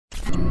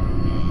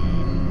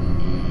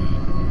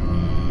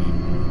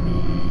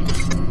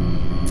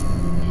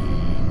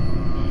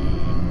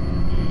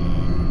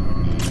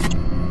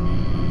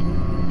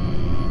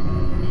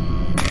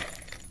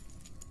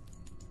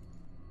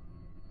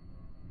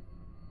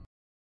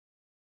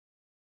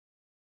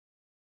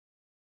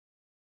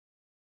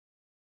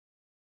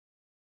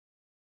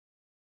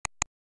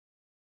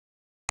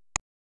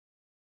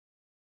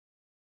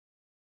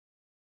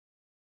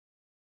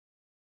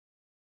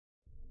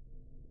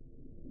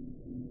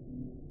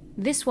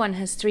This one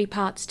has 3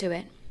 parts to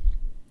it.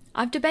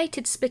 I've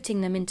debated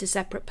splitting them into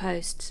separate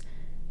posts,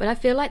 but I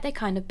feel like they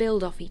kind of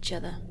build off each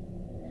other.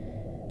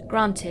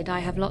 Granted,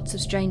 I have lots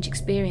of strange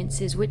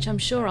experiences which I'm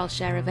sure I'll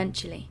share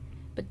eventually,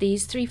 but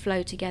these 3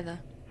 flow together.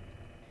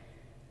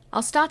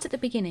 I'll start at the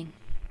beginning.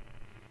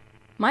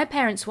 My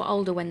parents were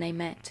older when they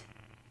met.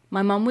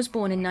 My mum was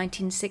born in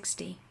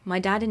 1960, my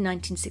dad in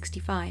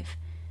 1965,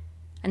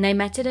 and they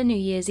met at a New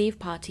Year's Eve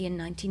party in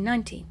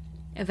 1990,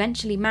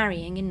 eventually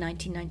marrying in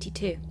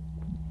 1992.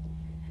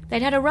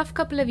 They'd had a rough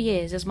couple of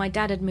years as my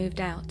dad had moved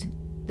out.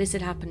 This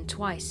had happened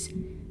twice,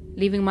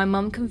 leaving my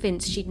mum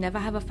convinced she'd never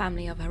have a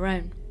family of her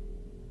own.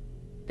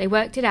 They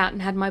worked it out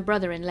and had my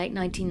brother in late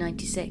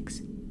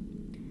 1996.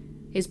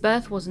 His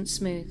birth wasn't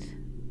smooth.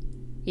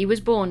 He was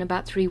born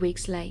about 3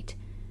 weeks late,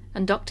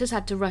 and doctors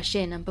had to rush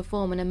in and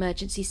perform an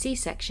emergency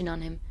C-section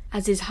on him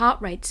as his heart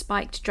rate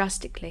spiked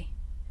drastically.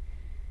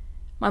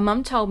 My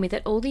mum told me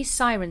that all these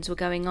sirens were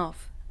going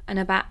off, and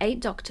about 8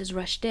 doctors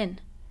rushed in.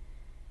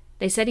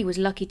 They said he was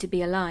lucky to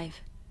be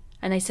alive,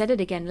 and they said it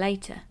again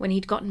later, when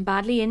he'd gotten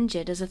badly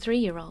injured as a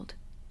 3-year-old.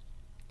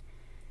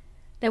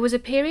 There was a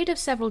period of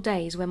several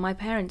days when my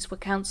parents were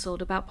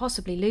counselled about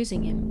possibly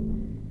losing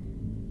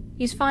him.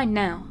 He's fine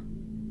now,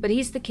 but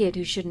he's the kid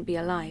who shouldn't be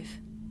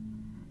alive.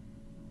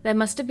 There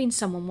must have been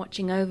someone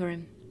watching over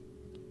him.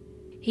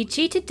 He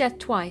cheated death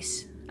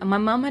twice, and my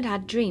mum had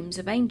had dreams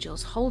of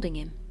angels holding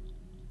him.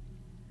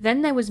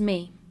 Then there was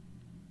me.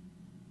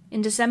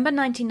 In December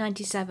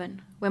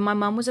 1997, when my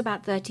mum was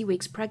about 30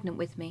 weeks pregnant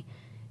with me,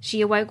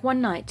 she awoke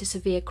one night to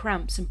severe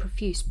cramps and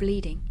profuse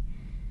bleeding.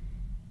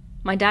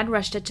 My dad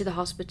rushed her to the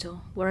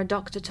hospital, where a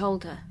doctor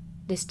told her,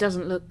 "This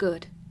doesn't look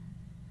good,"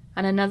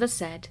 and another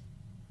said,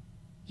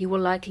 "You will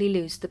likely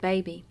lose the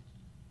baby."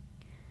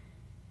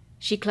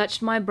 She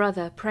clutched my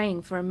brother,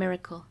 praying for a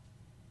miracle,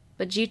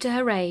 but due to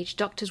her age,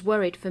 doctors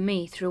worried for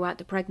me throughout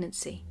the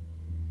pregnancy.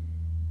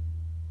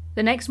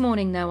 The next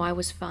morning, though, I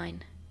was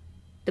fine.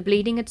 The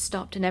bleeding had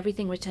stopped and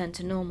everything returned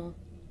to normal,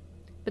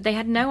 but they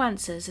had no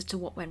answers as to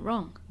what went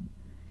wrong.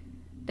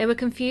 They were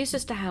confused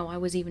as to how I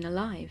was even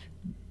alive.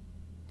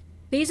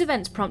 These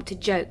events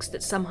prompted jokes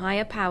that some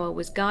higher power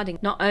was guarding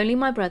not only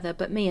my brother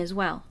but me as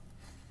well.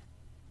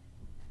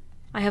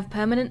 I have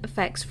permanent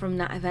effects from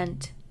that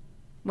event.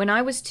 When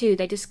I was 2,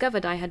 they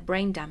discovered I had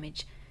brain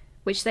damage,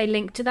 which they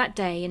linked to that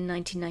day in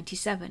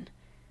 1997,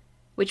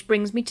 which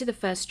brings me to the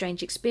first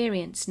strange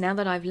experience now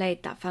that I've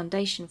laid that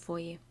foundation for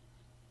you.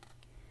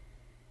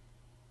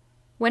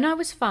 When I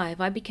was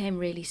 5, I became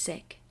really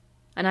sick,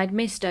 and I'd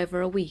missed over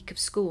a week of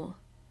school.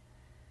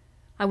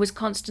 I was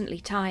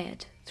constantly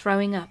tired,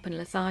 throwing up and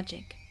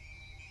lethargic.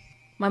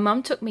 My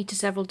mum took me to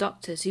several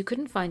doctors who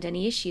couldn't find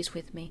any issues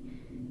with me,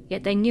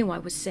 yet they knew I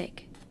was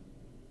sick.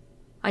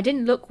 I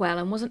didn't look well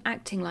and wasn't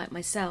acting like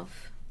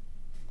myself.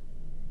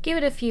 "Give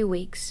it a few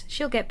weeks,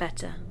 she'll get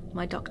better,"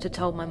 my doctor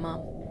told my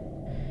mum.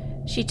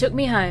 She took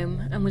me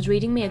home and was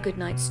reading me a good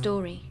night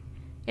story,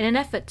 in an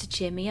effort to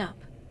cheer me up.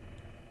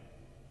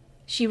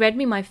 She read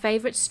me my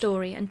favourite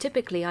story, and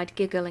typically I'd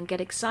giggle and get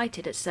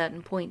excited at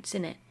certain points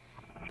in it,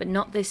 but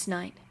not this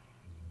night.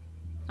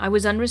 I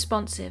was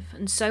unresponsive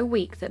and so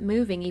weak that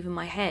moving even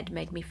my head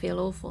made me feel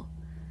awful.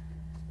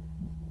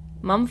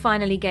 Mum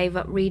finally gave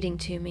up reading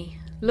to me,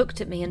 looked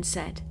at me and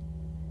said,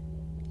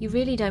 "You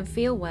really don't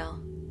feel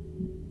well.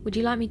 Would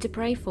you like me to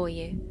pray for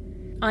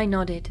you?" I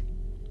nodded.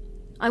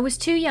 I was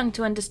too young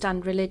to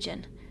understand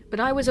religion, but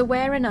I was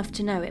aware enough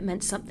to know it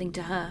meant something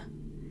to her.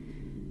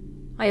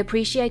 I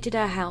appreciated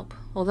her help,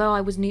 although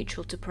I was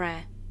neutral to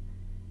prayer.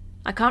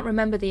 I can't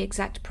remember the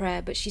exact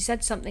prayer, but she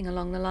said something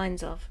along the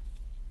lines of,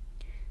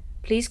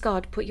 "Please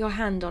God, put your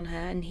hand on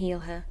her and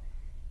heal her.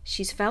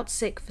 She's felt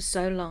sick for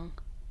so long."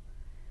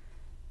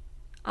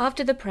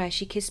 After the prayer,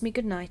 she kissed me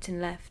goodnight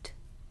and left.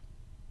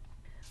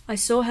 I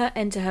saw her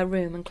enter her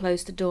room and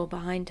close the door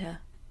behind her.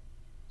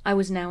 I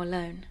was now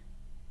alone.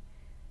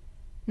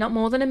 Not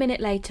more than a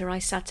minute later, I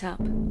sat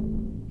up.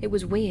 It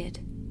was weird.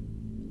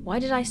 Why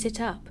did I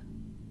sit up?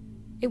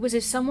 It was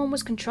as if someone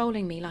was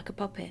controlling me like a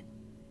puppet.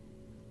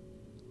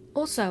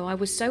 Also, I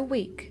was so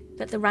weak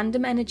that the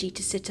random energy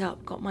to sit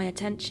up got my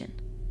attention.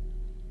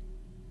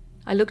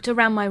 I looked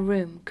around my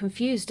room,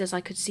 confused as I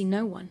could see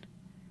no one.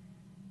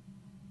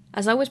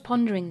 As I was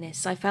pondering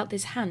this, I felt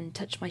this hand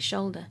touch my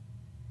shoulder.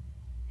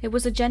 It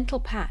was a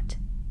gentle pat.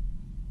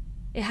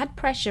 It had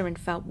pressure and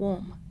felt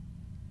warm.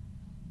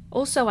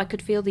 Also, I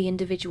could feel the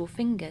individual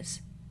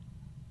fingers.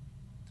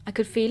 I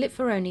could feel it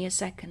for only a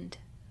second,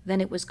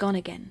 then it was gone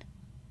again.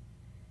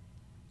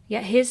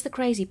 Yet here's the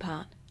crazy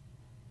part.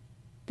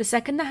 The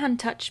second the hand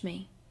touched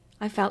me,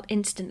 I felt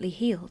instantly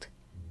healed.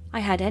 I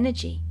had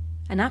energy,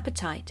 an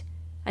appetite,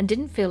 and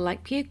didn't feel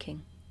like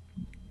puking.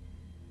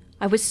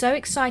 I was so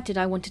excited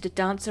I wanted to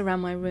dance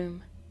around my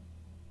room.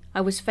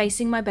 I was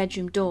facing my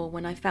bedroom door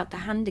when I felt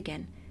the hand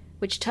again,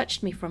 which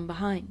touched me from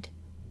behind.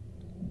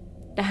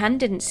 The hand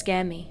didn't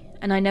scare me,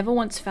 and I never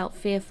once felt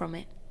fear from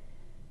it.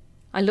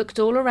 I looked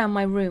all around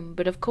my room,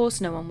 but of course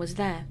no one was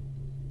there.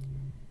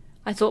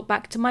 I thought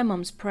back to my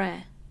mum's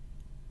prayer.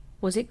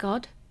 Was it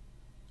God?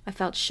 I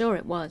felt sure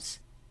it was.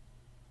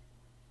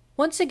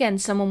 Once again,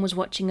 someone was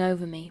watching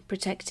over me,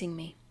 protecting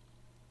me.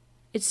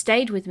 It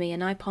stayed with me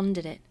and I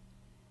pondered it.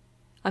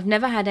 I've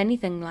never had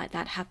anything like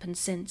that happen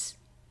since.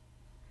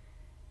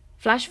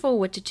 Flash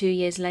forward to 2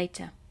 years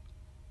later.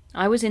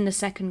 I was in the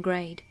 2nd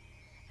grade,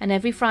 and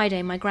every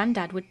Friday my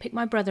granddad would pick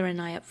my brother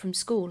and I up from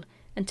school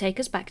and take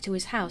us back to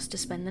his house to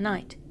spend the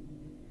night.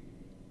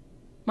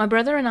 My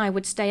brother and I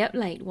would stay up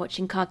late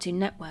watching Cartoon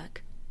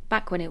Network,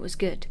 back when it was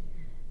good,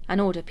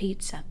 and order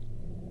pizza.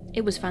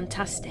 It was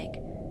fantastic,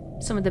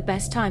 some of the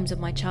best times of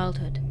my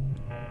childhood.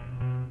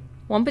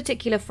 One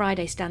particular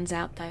Friday stands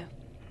out though.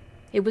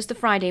 It was the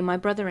Friday my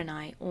brother and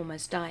I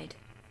almost died.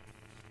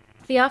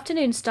 The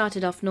afternoon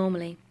started off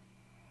normally.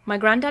 My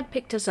granddad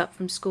picked us up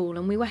from school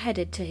and we were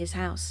headed to his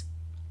house.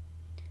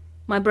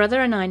 My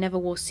brother and I never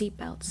wore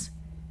seatbelts.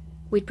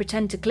 We'd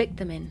pretend to click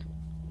them in.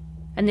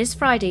 And this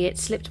Friday it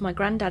slipped my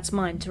granddad's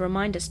mind to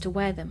remind us to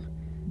wear them,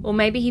 or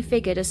maybe he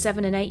figured a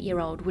 7- and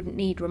 8-year-old wouldn't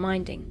need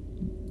reminding.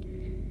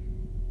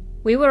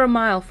 We were a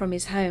mile from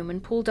his home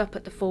and pulled up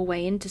at the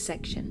 4-way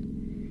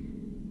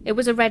intersection. It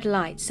was a red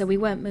light, so we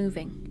weren't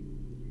moving.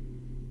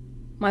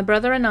 My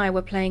brother and I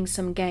were playing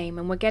some game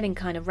and were getting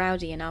kind of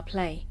rowdy in our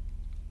play,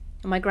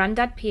 and my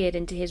granddad peered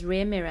into his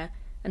rear mirror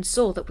and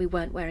saw that we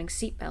weren't wearing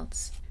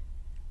seatbelts.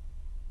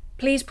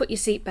 "Please put your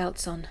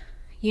seatbelts on.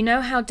 You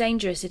know how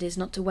dangerous it is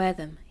not to wear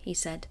them," he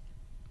said.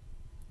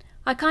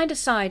 I kinda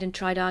sighed and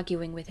tried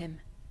arguing with him.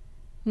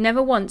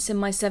 Never once in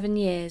my 7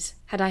 years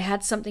had I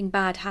had something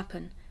bad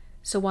happen,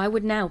 so why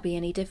would now be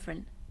any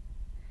different?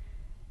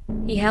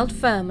 He held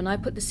firm and I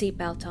put the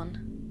seatbelt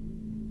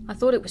on. I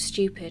thought it was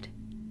stupid.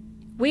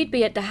 We'd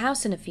be at the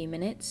house in a few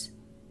minutes.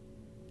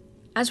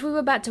 As we were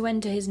about to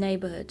enter his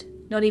neighbourhood,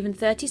 not even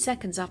 30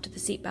 seconds after the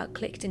seatbelt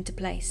clicked into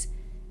place,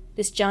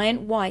 this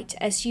giant white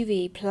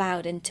SUV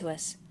ploughed into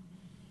us.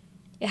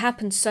 It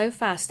happened so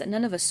fast that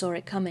none of us saw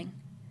it coming.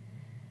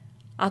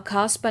 Our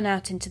car spun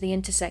out into the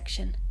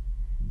intersection,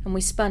 and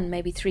we spun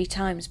maybe 3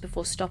 times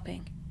before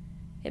stopping.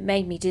 It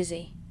made me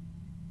dizzy.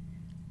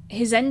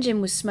 His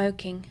engine was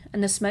smoking,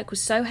 and the smoke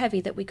was so heavy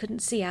that we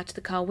couldn't see out of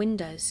the car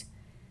windows.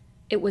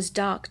 It was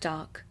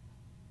dark.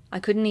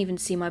 I couldn't even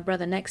see my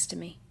brother next to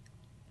me.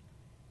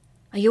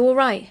 "Are you all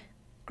right?"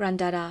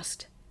 Grandad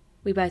asked.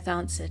 We both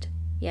answered,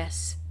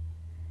 yes.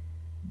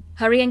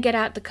 "Hurry and get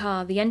out the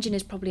car. The engine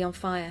is probably on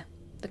fire.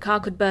 The car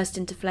could burst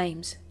into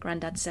flames,"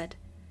 Grandad said.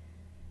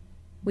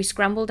 We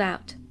scrambled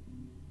out.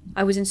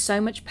 I was in so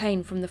much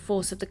pain from the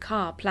force of the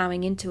car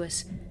ploughing into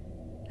us,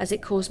 as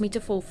it caused me to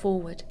fall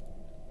forward.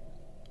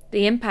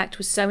 The impact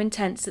was so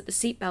intense that the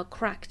seatbelt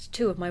cracked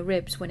 2 of my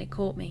ribs when it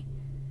caught me.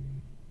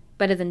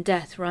 Better than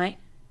death, right?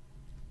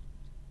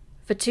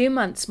 For 2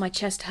 months my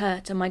chest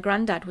hurt and my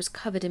granddad was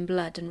covered in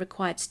blood and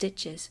required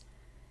stitches.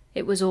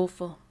 It was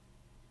awful.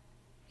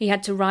 He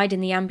had to ride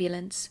in the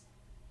ambulance.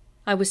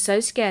 I was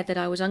so scared that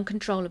I was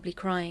uncontrollably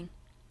crying.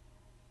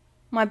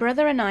 My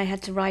brother and I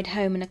had to ride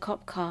home in a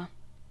cop car.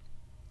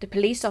 The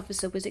police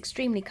officer was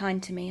extremely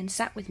kind to me and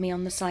sat with me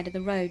on the side of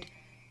the road,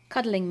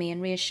 cuddling me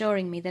and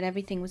reassuring me that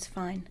everything was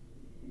fine.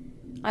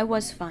 I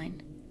was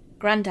fine.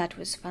 Grandad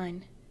was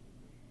fine.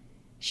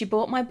 She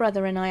bought my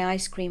brother and I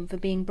ice cream for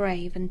being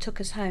brave and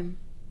took us home.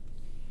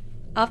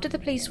 After the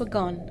police were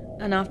gone,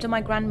 and after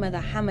my grandmother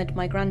hammered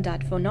my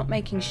granddad for not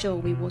making sure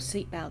we wore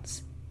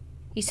seatbelts,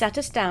 he sat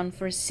us down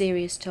for a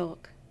serious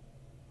talk.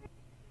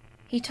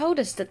 He told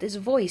us that this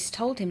voice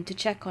told him to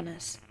check on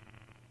us.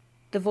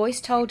 The voice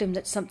told him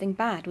that something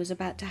bad was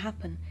about to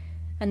happen,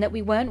 and that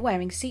we weren't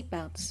wearing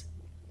seatbelts.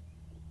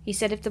 He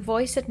said if the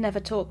voice had never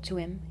talked to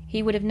him,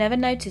 he would have never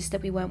noticed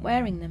that we weren't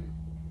wearing them.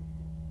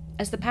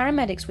 As the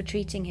paramedics were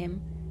treating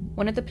him,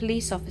 one of the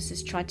police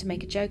officers tried to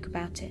make a joke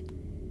about it.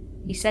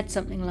 He said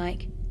something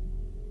like,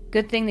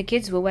 "Good thing the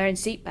kids were wearing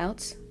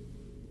seatbelts.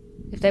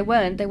 If they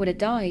weren't, they would have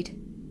died."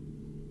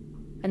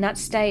 And that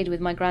stayed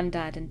with my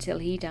granddad until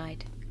he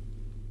died.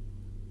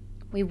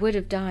 We would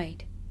have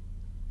died.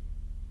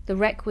 The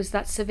wreck was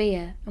that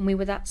severe, and we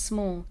were that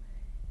small.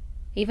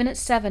 Even at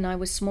 7, I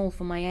was small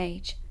for my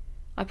age.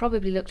 I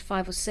probably looked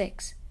 5 or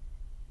 6,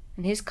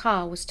 and his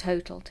car was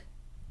totaled.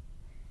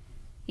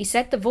 He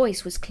said the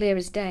voice was clear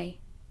as day.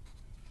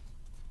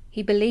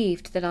 He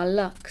believed that our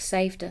luck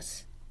saved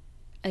us.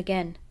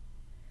 Again.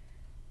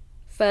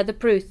 Further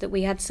proof that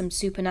we had some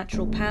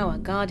supernatural power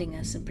guarding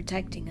us and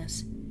protecting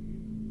us.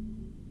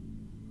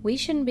 We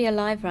shouldn't be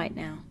alive right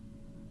now,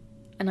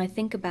 and I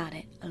think about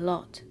it a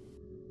lot.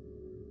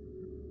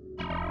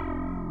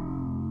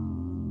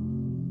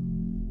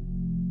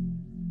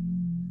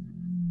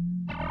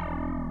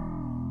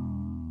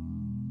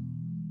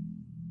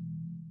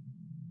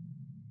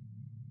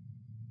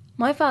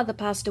 My father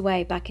passed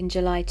away back in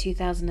July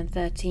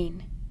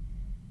 2013.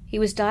 He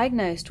was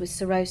diagnosed with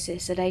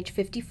cirrhosis at age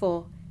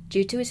 54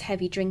 due to his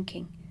heavy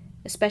drinking,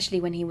 especially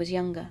when he was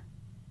younger.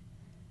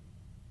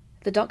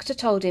 The doctor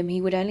told him he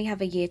would only have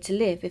a year to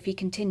live if he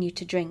continued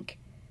to drink,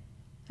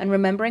 and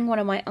remembering one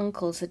of my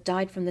uncles had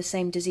died from the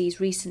same disease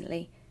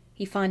recently,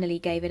 he finally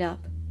gave it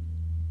up.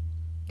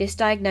 This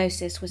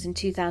diagnosis was in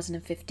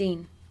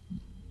 2015.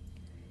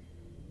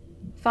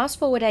 Fast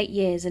forward 8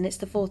 years and it's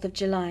the 4th of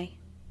July.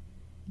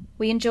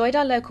 We enjoyed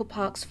our local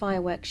park's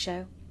fireworks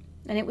show,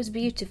 and it was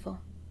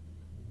beautiful.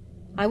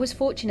 I was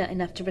fortunate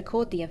enough to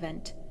record the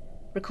event,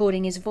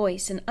 recording his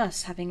voice and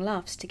us having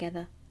laughs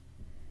together.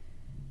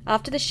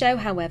 After the show,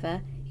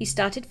 however, he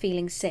started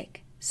feeling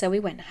sick, so we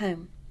went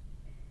home.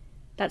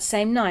 That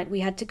same night we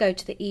had to go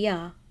to the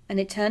ER, and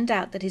it turned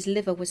out that his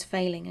liver was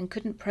failing and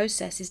couldn't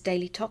process his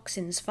daily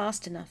toxins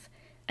fast enough,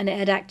 and it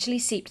had actually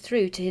seeped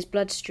through to his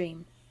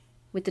bloodstream,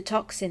 with the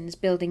toxins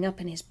building up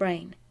in his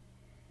brain.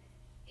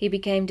 He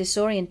became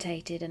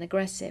disorientated and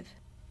aggressive.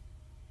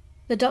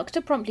 The doctor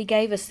promptly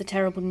gave us the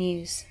terrible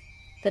news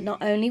that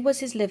not only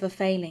was his liver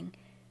failing,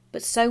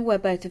 but so were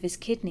both of his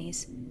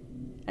kidneys,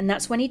 and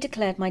that's when he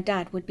declared my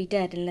dad would be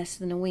dead in less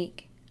than a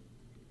week.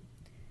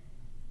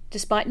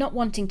 Despite not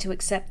wanting to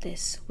accept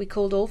this, we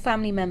called all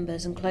family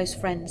members and close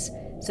friends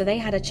so they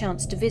had a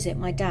chance to visit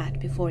my dad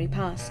before he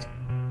passed.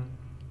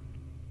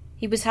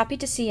 He was happy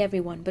to see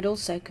everyone, but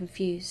also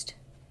confused.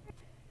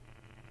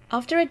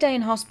 After a day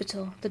in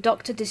hospital, the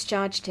doctor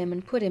discharged him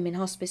and put him in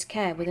hospice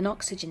care with an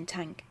oxygen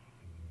tank.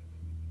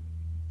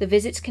 The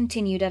visits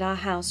continued at our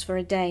house for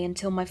a day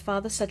until my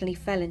father suddenly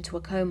fell into a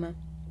coma.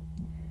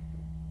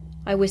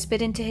 I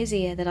whispered into his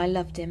ear that I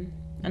loved him,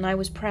 and I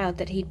was proud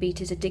that he'd beat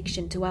his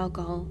addiction to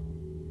alcohol.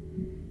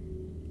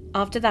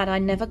 After that, I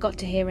never got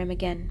to hear him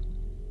again.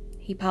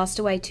 He passed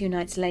away 2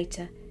 nights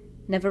later,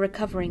 never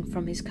recovering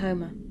from his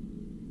coma.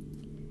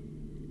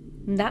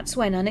 And that's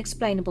when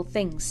unexplainable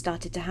things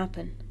started to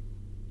happen.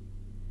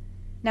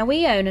 Now,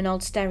 we own an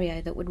old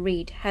stereo that would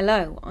read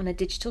 "hello" on a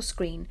digital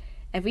screen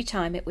every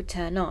time it would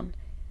turn on,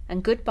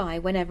 and "goodbye"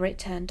 whenever it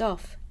turned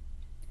off.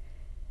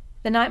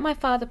 The night my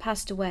father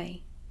passed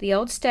away, the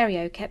old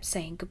stereo kept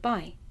saying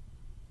goodbye.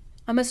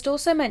 I must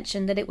also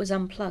mention that it was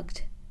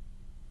unplugged.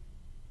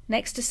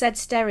 Next to said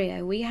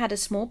stereo, we had a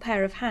small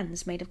pair of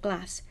hands made of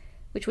glass,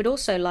 which would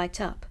also light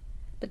up,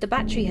 but the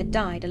battery had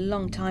died a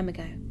long time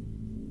ago.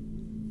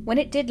 When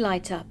it did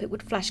light up, it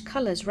would flash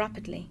colours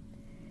rapidly,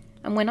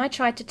 and when I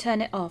tried to turn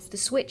it off, the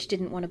switch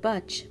didn't want to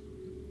budge.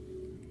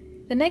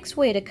 The next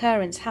weird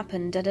occurrence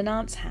happened at an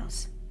aunt's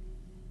house.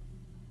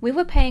 We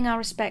were paying our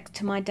respects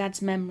to my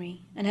dad's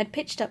memory and had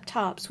pitched up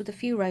tarps with a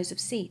few rows of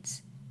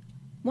seats.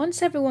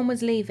 Once everyone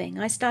was leaving,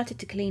 I started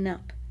to clean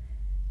up,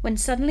 when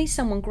suddenly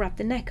someone grabbed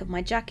the neck of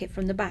my jacket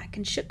from the back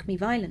and shook me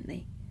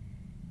violently.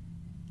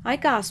 I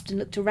gasped and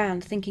looked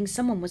around, thinking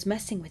someone was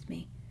messing with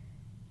me,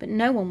 but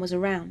no one was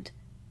around,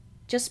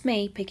 just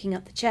me picking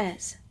up the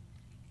chairs.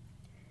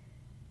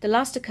 The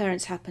last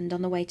occurrence happened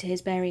on the way to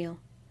his burial.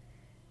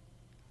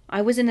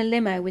 I was in a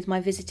limo with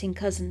my visiting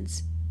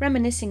cousins,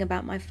 reminiscing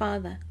about my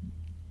father.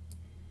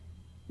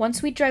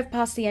 Once we drove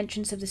past the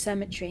entrance of the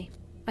cemetery,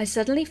 I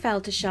suddenly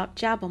felt a sharp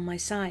jab on my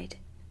side.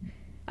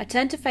 I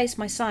turned to face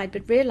my side,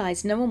 but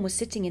realized no one was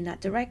sitting in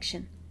that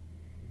direction.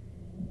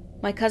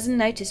 My cousin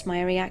noticed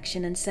my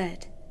reaction and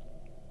said,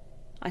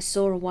 "I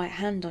saw a white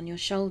hand on your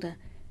shoulder,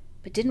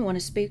 but didn't want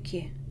to spook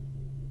you."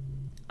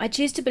 I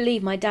choose to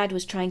believe my dad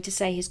was trying to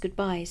say his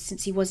goodbyes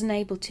since he wasn't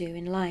able to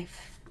in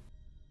life.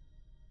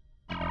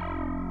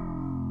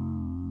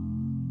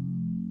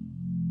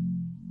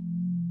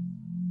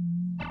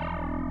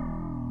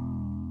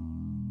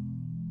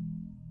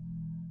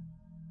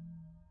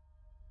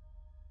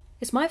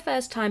 It's my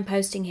first time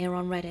posting here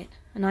on Reddit,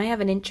 and I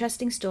have an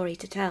interesting story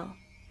to tell.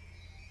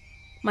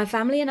 My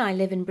family and I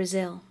live in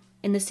Brazil,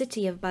 in the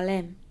city of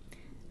Belém,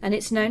 and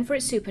it's known for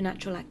its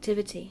supernatural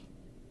activity.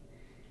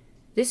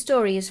 This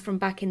story is from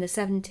back in the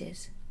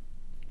 70s.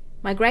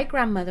 My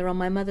great-grandmother on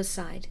my mother's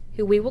side,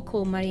 who we will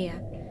call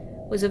Maria,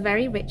 was a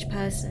very rich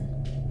person.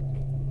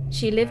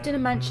 She lived in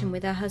a mansion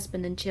with her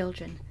husband and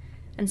children,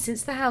 and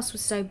since the house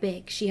was so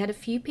big, she had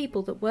a few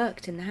people that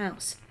worked in the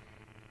house: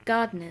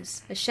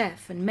 gardeners, a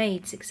chef, and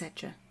maids,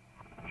 etc.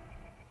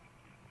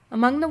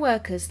 Among the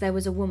workers there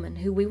was a woman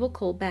who we will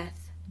call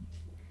Beth.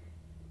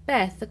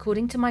 Beth,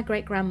 according to my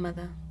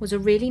great-grandmother, was a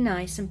really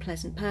nice and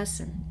pleasant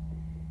person.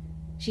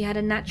 She had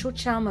a natural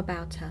charm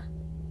about her,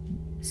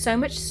 so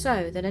much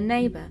so that a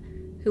neighbour,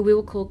 who we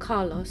will call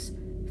Carlos,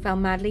 fell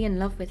madly in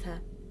love with her.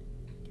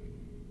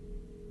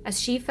 As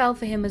she fell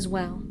for him as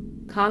well,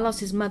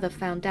 Carlos's mother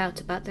found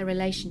out about their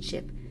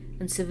relationship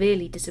and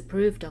severely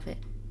disapproved of it.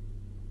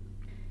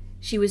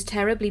 She was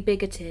terribly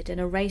bigoted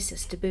and a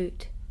racist to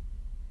boot.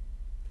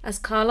 As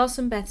Carlos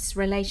and Beth's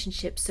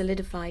relationship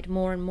solidified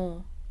more and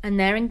more, and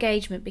their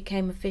engagement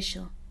became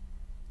official,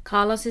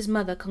 Carlos's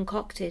mother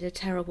concocted a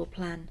terrible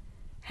plan,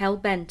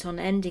 hell-bent on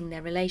ending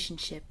their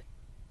relationship.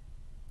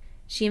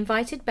 She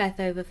invited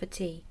Beth over for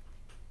tea,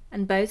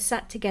 and both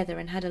sat together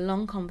and had a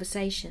long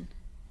conversation.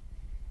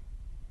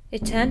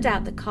 It turned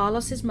out that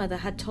Carlos's mother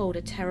had told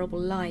a terrible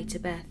lie to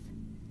Beth.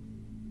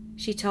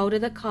 She told her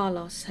that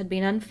Carlos had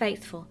been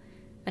unfaithful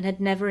and had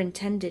never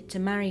intended to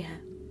marry her.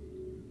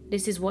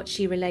 This is what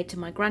she relayed to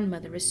my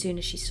grandmother as soon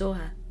as she saw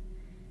her.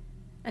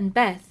 And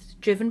Beth,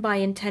 driven by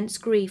intense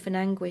grief and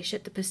anguish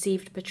at the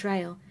perceived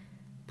betrayal,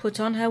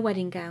 put on her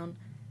wedding gown,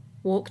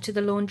 walked to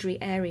the laundry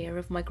area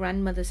of my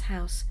grandmother's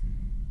house,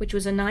 which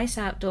was a nice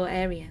outdoor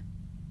area,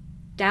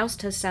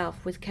 doused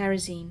herself with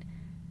kerosene,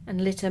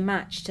 and lit a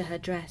match to her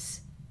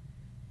dress.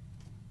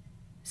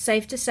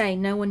 Safe to say,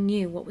 no one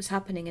knew what was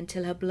happening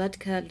until her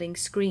blood-curdling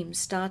screams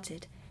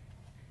started.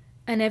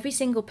 And every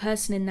single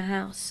person in the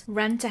house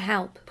ran to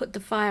help put the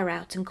fire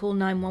out and call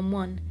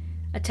 911,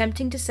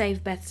 attempting to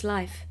save Beth's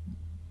life.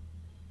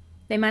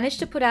 They managed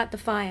to put out the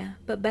fire,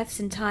 but Beth's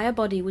entire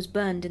body was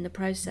burned in the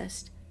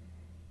process.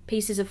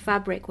 Pieces of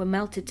fabric were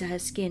melted to her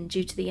skin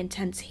due to the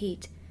intense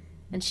heat,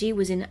 and she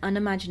was in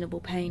unimaginable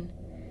pain.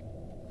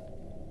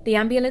 The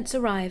ambulance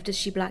arrived as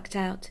she blacked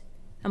out,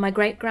 and my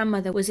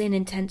great-grandmother was in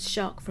intense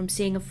shock from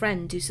seeing a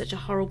friend do such a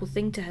horrible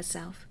thing to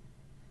herself.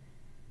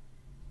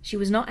 She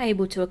was not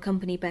able to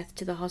accompany Beth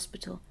to the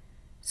hospital,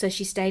 so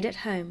she stayed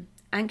at home,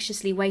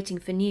 anxiously waiting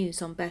for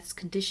news on Beth's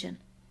condition.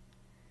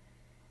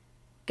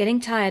 Getting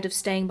tired of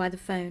staying by the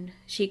phone,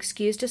 she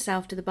excused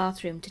herself to the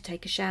bathroom to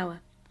take a shower.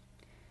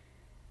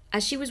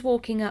 As she was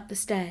walking up the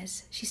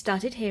stairs, she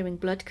started hearing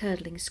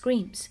blood-curdling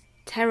screams,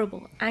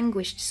 terrible,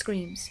 anguished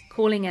screams,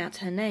 calling out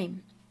her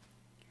name.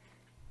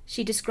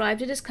 She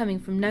described it as coming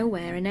from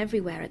nowhere and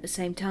everywhere at the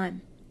same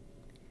time.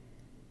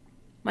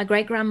 My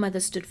great-grandmother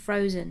stood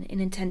frozen in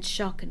intense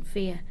shock and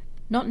fear,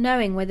 not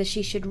knowing whether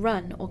she should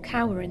run or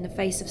cower in the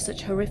face of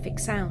such horrific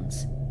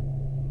sounds.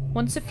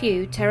 Once a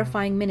few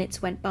terrifying minutes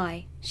went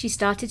by, she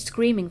started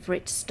screaming for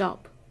it to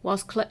stop,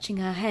 whilst clutching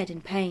her head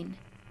in pain.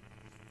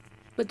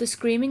 But the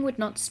screaming would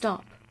not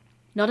stop,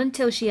 not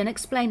until she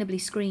unexplainably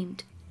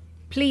screamed,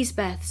 "Please,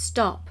 Beth,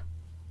 stop."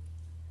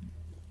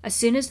 As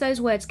soon as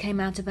those words came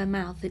out of her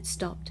mouth, it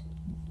stopped.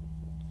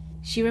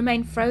 She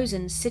remained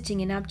frozen, sitting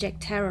in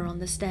abject terror on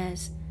the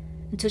stairs,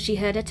 until she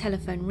heard her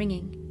telephone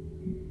ringing.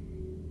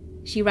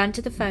 She ran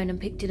to the phone and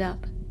picked it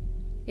up.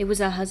 It was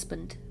her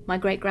husband, my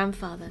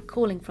great-grandfather,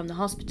 calling from the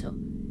hospital.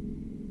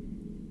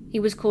 He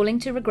was calling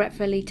to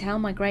regretfully tell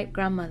my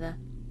great-grandmother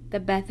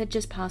that Beth had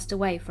just passed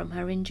away from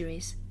her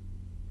injuries.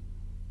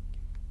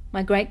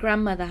 My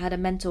great-grandmother had a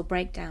mental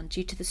breakdown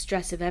due to the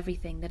stress of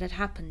everything that had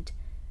happened,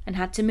 and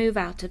had to move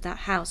out of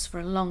that house for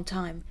a long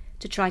time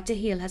to try to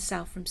heal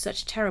herself from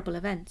such terrible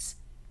events.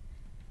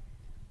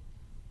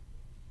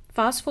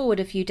 Fast forward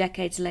a few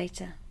decades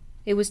later.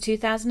 It was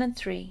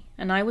 2003,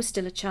 and I was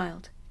still a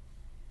child.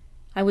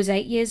 I was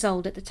 8 years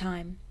old at the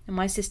time, and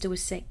my sister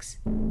was 6.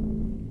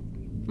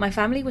 My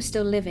family was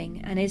still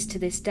living, and is to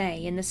this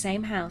day, in the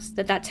same house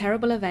that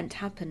terrible event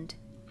happened.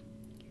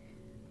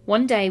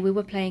 One day we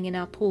were playing in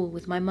our pool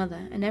with my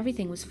mother, and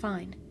everything was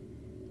fine,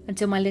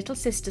 until my little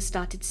sister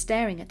started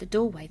staring at the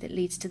doorway that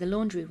leads to the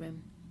laundry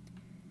room.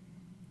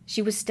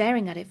 She was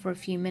staring at it for a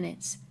few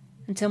minutes,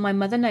 until my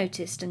mother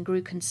noticed and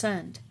grew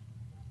concerned.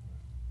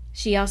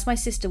 She asked my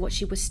sister what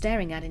she was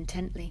staring at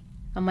intently,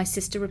 and my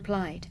sister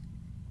replied,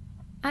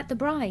 "At the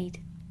bride.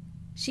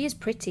 She is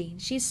pretty,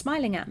 she is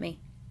smiling at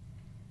me."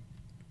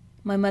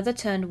 My mother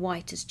turned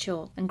white as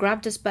chalk and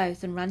grabbed us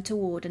both and ran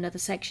toward another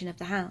section of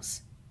the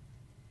house.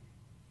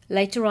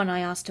 Later on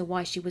I asked her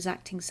why she was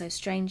acting so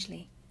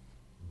strangely,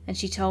 and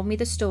she told me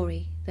the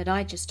story that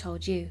I just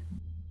told you.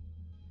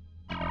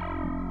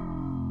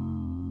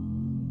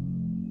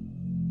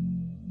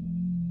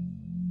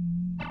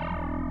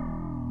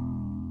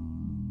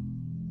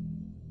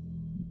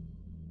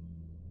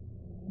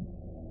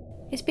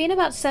 It's been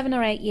about 7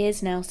 or 8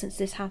 years now since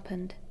this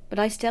happened, but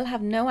I still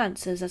have no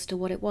answers as to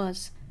what it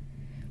was.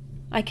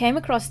 I came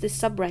across this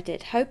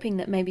subreddit hoping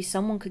that maybe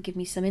someone could give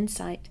me some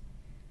insight.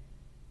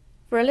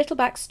 For a little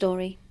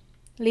backstory,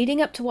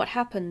 leading up to what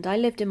happened, I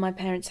lived in my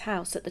parents'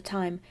 house at the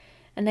time,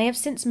 and they have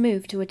since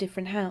moved to a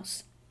different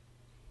house.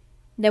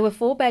 There were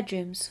 4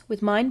 bedrooms,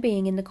 with mine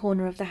being in the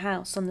corner of the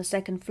house on the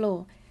 2nd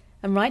floor,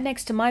 and right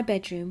next to my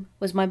bedroom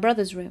was my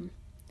brother's room.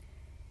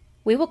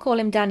 We will call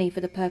him Danny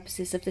for the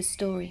purposes of this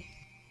story.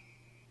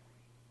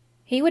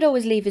 He would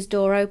always leave his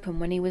door open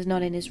when he was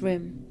not in his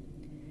room.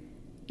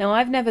 Now,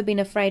 I've never been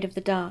afraid of the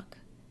dark,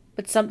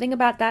 but something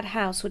about that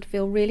house would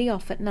feel really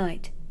off at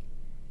night.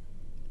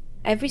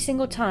 Every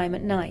single time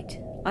at night,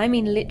 I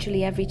mean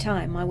literally every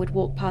time I would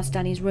walk past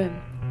Danny's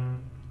room,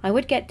 I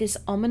would get this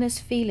ominous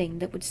feeling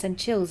that would send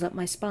chills up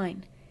my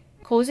spine,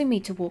 causing me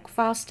to walk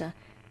faster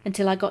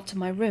until I got to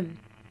my room.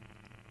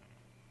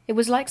 It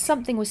was like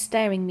something was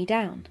staring me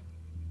down.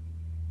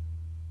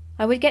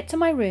 I would get to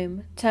my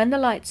room, turn the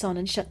lights on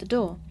and shut the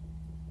door.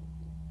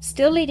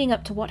 Still leading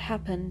up to what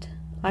happened,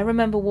 I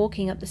remember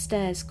walking up the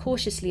stairs,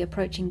 cautiously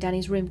approaching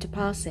Danny's room to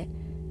pass it,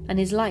 and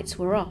his lights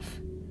were off.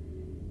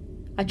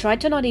 I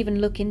tried to not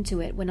even look into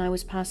it when I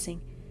was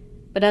passing,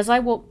 but as I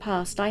walked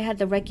past I had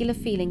the regular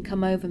feeling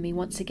come over me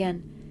once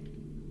again,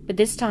 but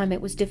this time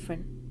it was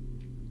different.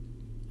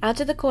 Out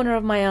of the corner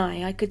of my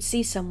eye I could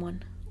see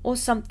someone, or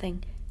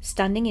something,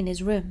 standing in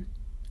his room.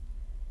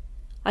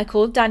 I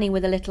called Danny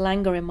with a little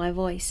anger in my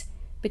voice,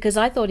 because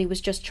I thought he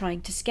was just trying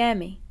to scare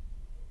me.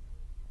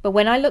 But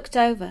when I looked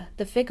over,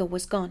 the figure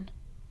was gone.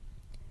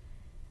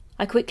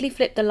 I quickly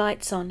flipped the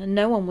lights on, and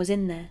no one was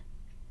in there.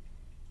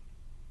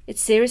 It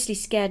seriously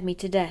scared me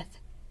to death,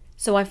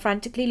 so I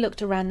frantically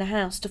looked around the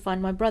house to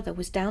find my brother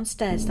was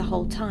downstairs the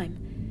whole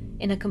time,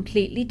 in a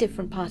completely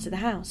different part of the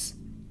house.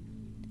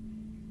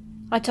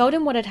 I told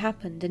him what had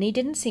happened, and he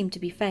didn't seem to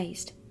be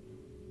fazed.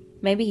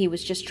 Maybe he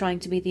was just trying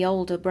to be the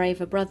older,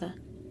 braver brother.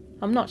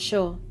 I'm not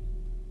sure.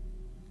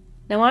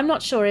 Now, I'm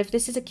not sure if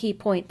this is a key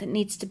point that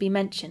needs to be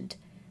mentioned,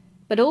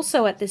 but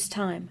also at this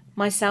time,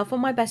 myself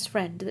and my best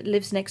friend that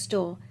lives next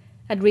door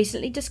had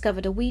recently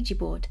discovered a Ouija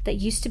board that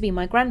used to be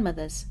my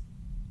grandmother's.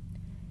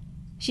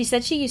 She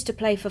said she used to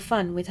play for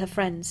fun with her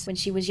friends when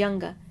she was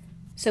younger,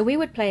 so we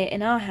would play it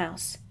in our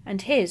house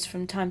and his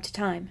from time to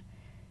time,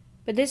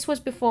 but this was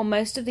before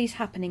most of these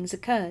happenings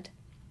occurred.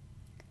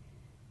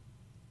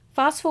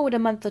 Fast forward a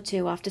month or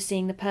two after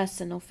seeing the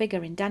person or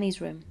figure in Danny's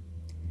room.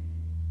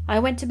 I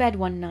went to bed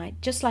one night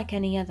just like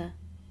any other,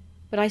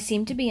 but I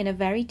seemed to be in a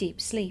very deep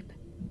sleep,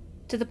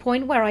 to the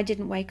point where I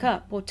didn't wake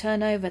up or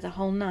turn over the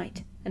whole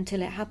night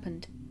until it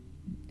happened.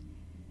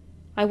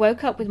 I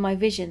woke up with my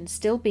vision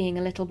still being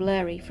a little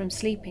blurry from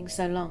sleeping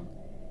so long,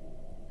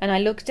 and I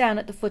looked down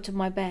at the foot of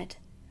my bed,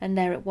 and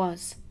there it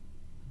was.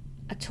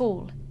 A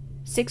tall,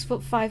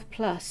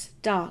 6'5"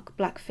 dark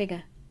black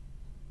figure.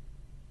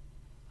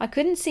 I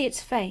couldn't see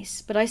its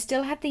face, but I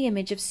still had the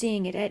image of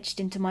seeing it etched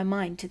into my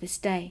mind to this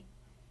day.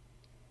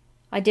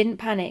 I didn't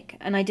panic,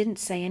 and I didn't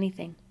say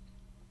anything.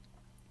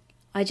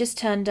 I just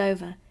turned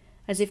over,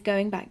 as if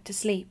going back to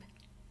sleep.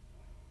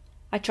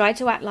 I tried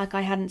to act like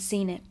I hadn't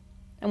seen it,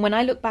 and when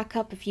I looked back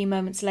up a few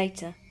moments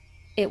later,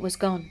 it was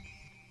gone.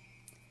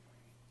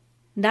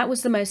 That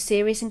was the most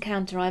serious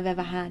encounter I've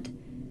ever had,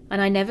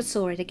 and I never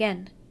saw it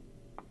again.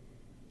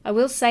 I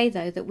will say,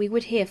 though, that we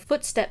would hear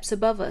footsteps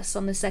above us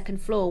on the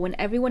second floor when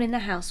everyone in the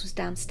house was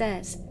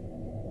downstairs,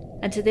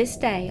 and to this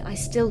day I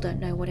still don't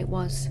know what it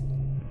was.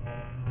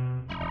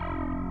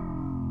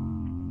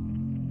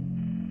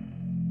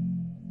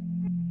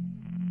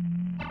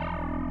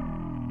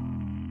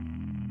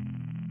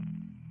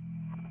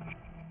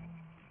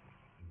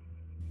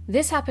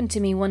 This happened to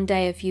me one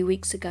day a few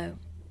weeks ago.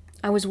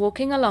 I was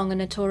walking along a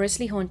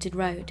notoriously haunted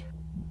road.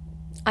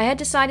 I had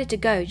decided to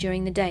go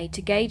during the day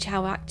to gauge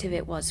how active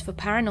it was for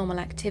paranormal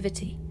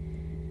activity.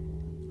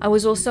 I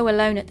was also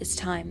alone at this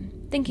time,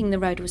 thinking the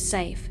road was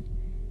safe,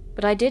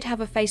 but I did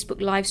have a Facebook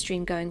live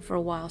stream going for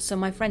a while so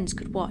my friends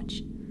could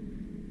watch.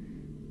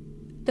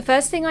 The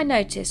first thing I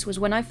noticed was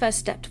when I first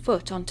stepped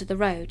foot onto the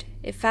road,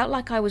 it felt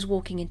like I was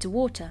walking into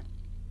water.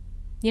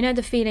 You know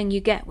the feeling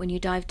you get when you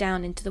dive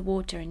down into the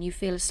water and you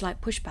feel a slight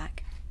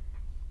pushback?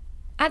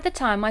 At the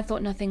time I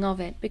thought nothing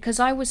of it because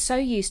I was so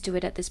used to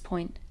it at this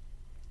point.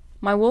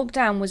 My walk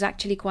down was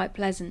actually quite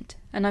pleasant,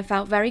 and I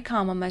felt very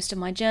calm on most of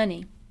my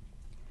journey.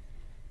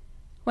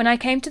 When I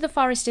came to the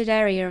forested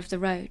area of the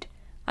road,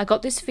 I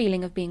got this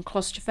feeling of being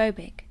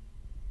claustrophobic.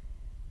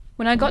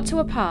 When I got to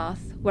a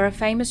path where a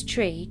famous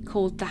tree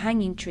called the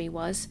hanging tree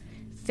was,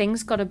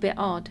 things got a bit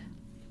odd.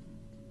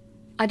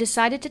 I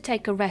decided to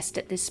take a rest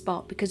at this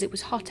spot because it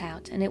was hot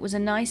out and it was a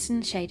nice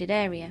and shaded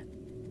area.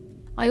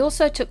 I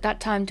also took that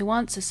time to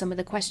answer some of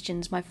the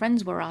questions my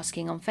friends were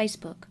asking on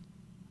Facebook.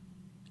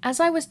 As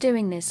I was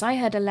doing this, I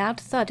heard a loud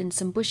thud in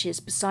some bushes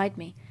beside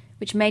me,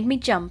 which made me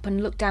jump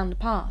and look down the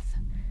path.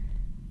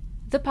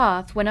 The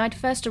path, when I'd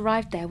first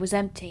arrived there, was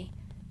empty,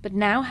 but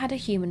now had a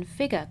human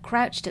figure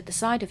crouched at the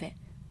side of it,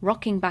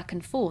 rocking back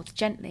and forth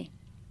gently.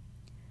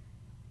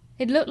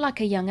 It looked like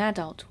a young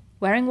adult,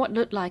 wearing what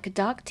looked like a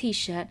dark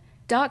t-shirt,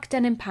 dark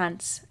denim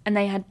pants, and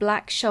they had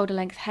black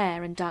shoulder-length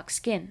hair and dark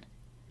skin.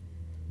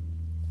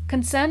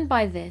 Concerned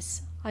by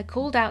this, I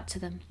called out to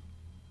them.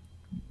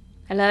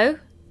 "Hello?"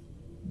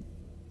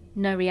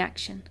 No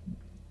reaction,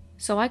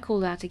 so I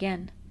called out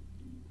again.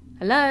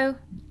 "Hello?"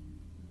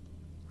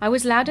 I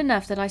was loud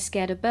enough that I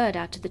scared a bird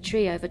out of the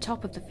tree over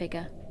top of the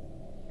figure,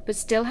 but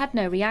still had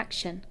no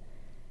reaction,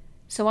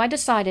 so I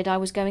decided I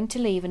was going to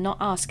leave and not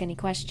ask any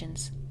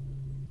questions.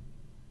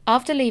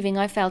 After leaving,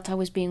 I felt I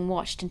was being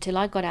watched until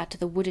I got out to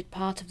the wooded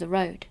part of the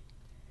road.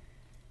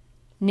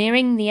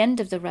 Nearing the end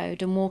of the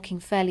road and walking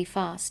fairly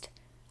fast,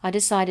 I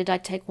decided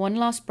I'd take one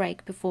last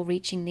break before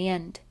reaching the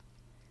end.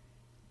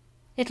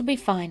 It'll be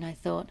fine, I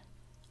thought.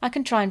 I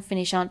can try and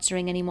finish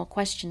answering any more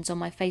questions on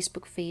my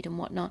Facebook feed and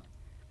whatnot.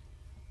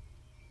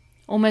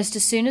 Almost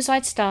as soon as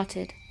I'd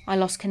started, I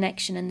lost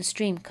connection and the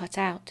stream cut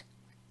out.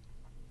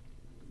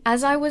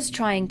 As I was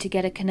trying to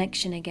get a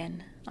connection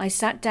again, I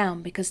sat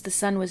down because the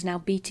sun was now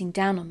beating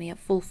down on me at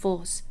full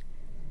force.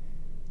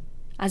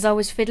 As I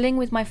was fiddling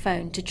with my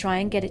phone to try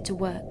and get it to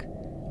work,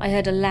 I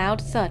heard a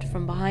loud thud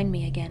from behind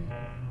me again,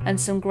 and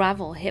some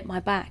gravel hit my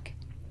back.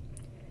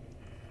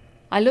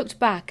 I looked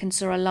back and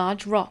saw a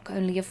large rock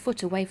only a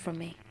foot away from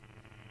me.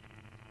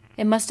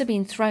 It must have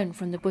been thrown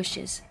from the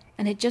bushes,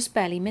 and it just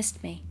barely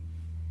missed me.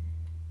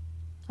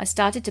 I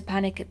started to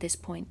panic at this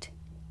point.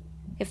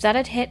 If that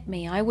had hit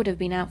me, I would have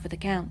been out for the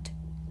count.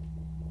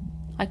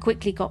 I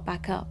quickly got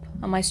back up,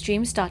 and my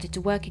stream started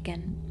to work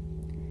again.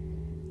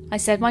 I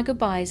said my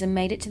goodbyes and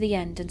made it to the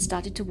end and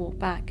started to walk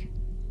back.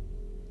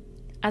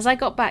 As I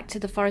got back to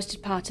the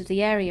forested part of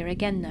the area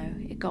again,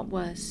 though, it got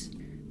worse.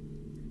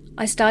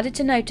 I started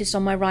to notice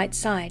on my right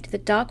side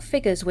that dark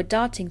figures were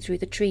darting through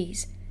the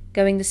trees,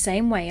 going the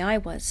same way I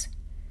was.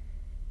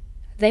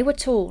 They were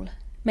tall,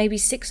 maybe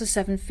 6 or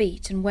 7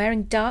 feet, and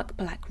wearing dark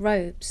black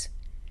robes.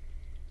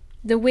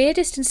 The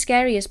weirdest and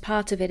scariest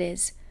part of it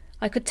is,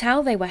 I could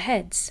tell they were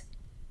heads.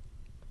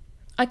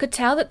 I could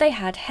tell that they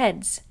had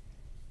heads,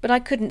 but I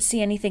couldn't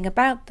see anything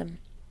about them.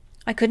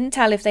 I couldn't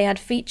tell if they had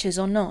features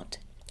or not,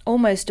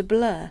 almost a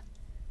blur.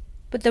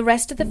 But the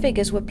rest of the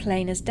figures were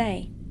plain as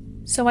day,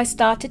 so I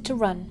started to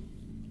run.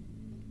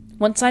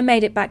 Once I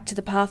made it back to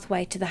the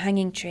pathway to the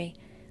hanging tree,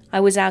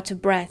 I was out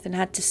of breath and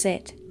had to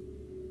sit.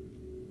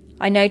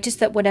 I noticed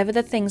that whatever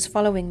the things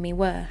following me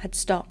were had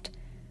stopped,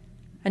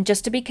 and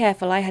just to be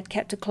careful I had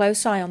kept a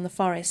close eye on the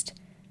forest,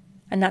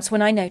 and that's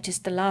when I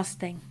noticed the last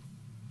thing.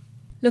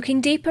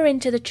 Looking deeper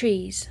into the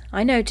trees,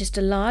 I noticed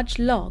a large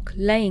log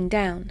laying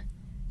down,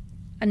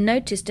 and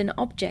noticed an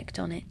object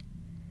on it.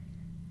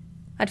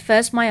 At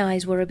first my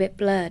eyes were a bit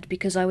blurred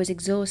because I was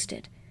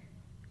exhausted,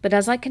 but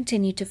as I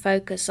continued to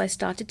focus I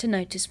started to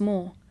notice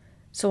more,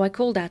 so I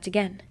called out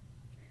again.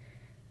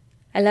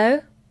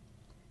 "Hello?"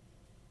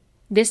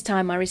 This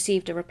time I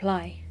received a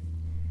reply.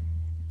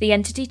 The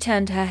entity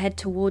turned her head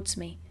towards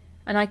me,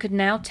 and I could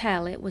now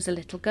tell it was a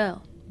little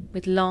girl,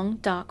 with long,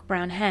 dark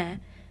brown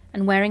hair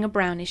and wearing a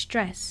brownish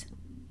dress.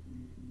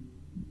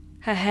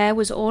 Her hair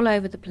was all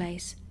over the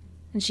place,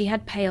 and she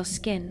had pale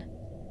skin,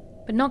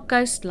 but not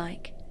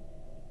ghost-like.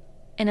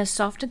 In a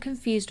soft and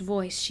confused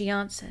voice she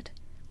answered,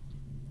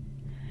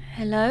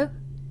 "Hello?"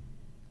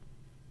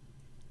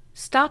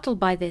 Startled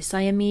by this,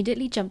 I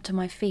immediately jumped to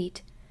my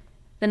feet.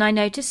 Then I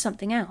noticed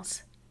something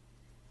else.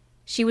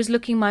 She was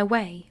looking my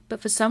way, but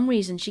for some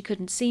reason she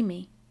couldn't see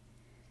me.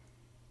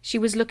 She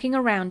was looking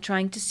around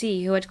trying to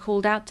see who had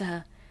called out to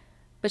her,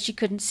 but she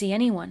couldn't see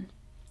anyone.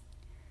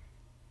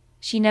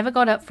 She never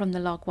got up from the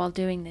log while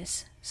doing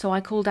this, so I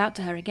called out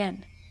to her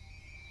again.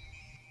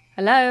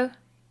 "Hello?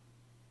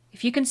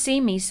 If you can see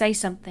me, say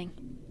something."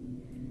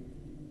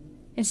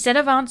 Instead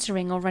of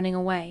answering or running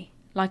away,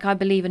 like I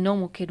believe a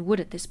normal kid would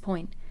at this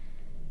point,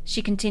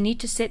 she continued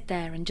to sit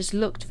there and just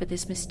looked for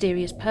this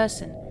mysterious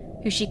person,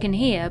 who she can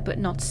hear but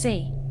not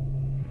see.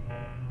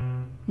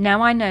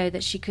 Now I know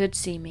that she could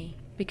see me,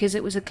 because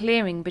it was a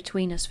clearing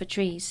between us for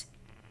trees.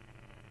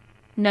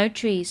 No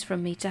trees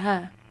from me to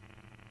her.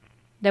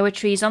 There were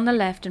trees on the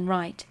left and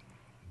right,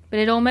 but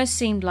it almost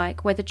seemed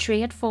like where the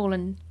tree had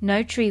fallen,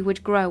 no tree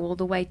would grow all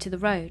the way to the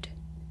road.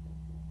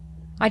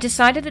 I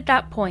decided at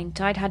that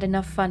point I'd had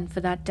enough fun for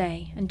that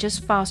day and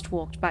just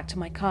fast-walked back to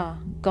my car,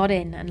 got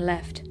in and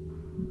left.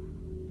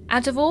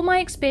 Out of all my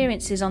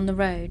experiences on the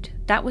road,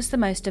 that was the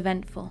most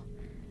eventful,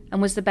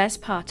 and was the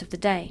best part of the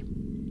day.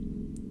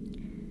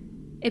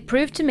 It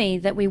proved to me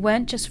that we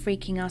weren't just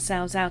freaking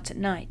ourselves out at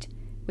night,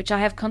 which I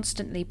have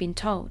constantly been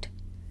told.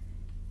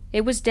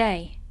 It was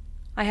day.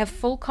 I have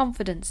full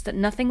confidence that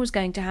nothing was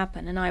going to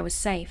happen and I was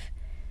safe,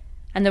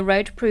 and the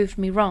road proved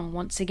me wrong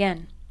once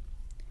again.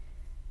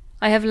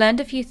 I have learned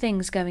a few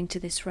things going to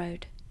this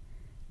road.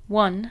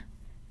 1.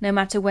 No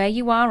matter where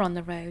you are on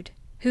the road,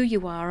 who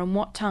you are and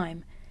what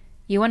time,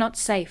 you are not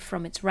safe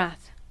from its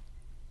wrath.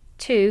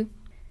 2.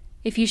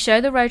 If you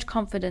show the road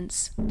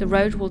confidence, the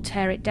road will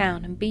tear it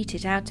down and beat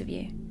it out of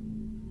you.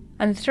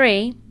 And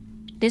 3.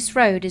 This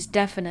road is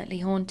definitely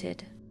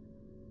haunted.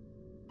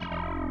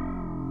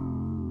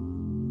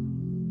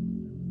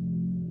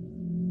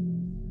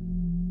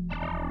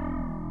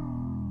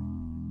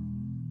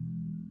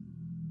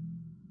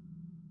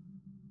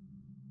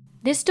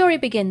 This story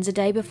begins a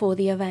day before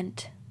the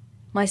event.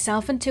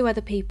 Myself and 2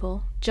 other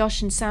people,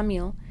 Josh and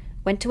Samuel,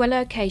 went to a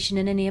location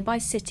in a nearby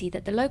city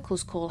that the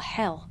locals call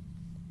Hell.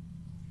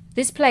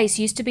 This place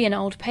used to be an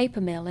old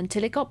paper mill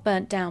until it got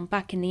burnt down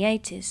back in the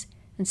 80s,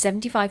 and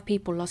 75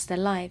 people lost their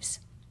lives.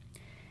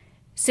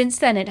 Since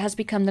then it has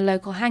become the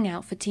local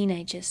hangout for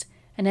teenagers,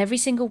 and every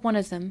single one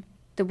of them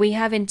that we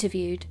have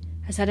interviewed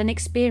has had an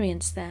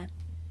experience there.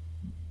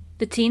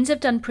 The teens have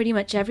done pretty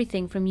much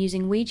everything from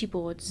using Ouija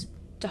boards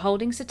to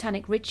holding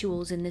satanic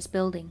rituals in this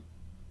building.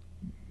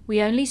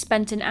 We only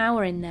spent an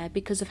hour in there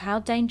because of how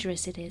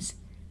dangerous it is,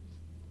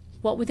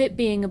 what with it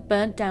being a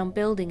burnt-down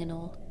building and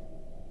all.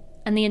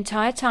 And the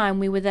entire time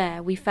we were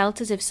there, we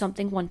felt as if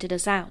something wanted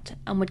us out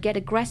and would get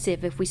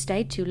aggressive if we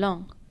stayed too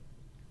long.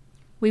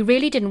 We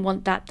really didn't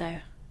want that though,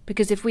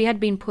 because if we had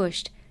been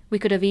pushed, we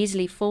could have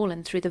easily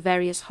fallen through the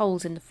various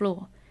holes in the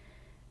floor,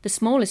 the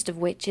smallest of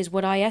which is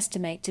what I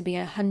estimate to be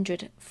a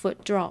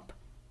 100-foot drop.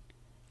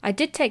 I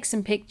did take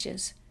some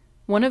pictures,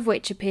 one of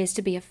which appears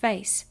to be a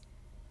face,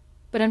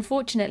 but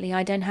unfortunately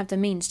I don't have the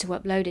means to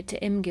upload it to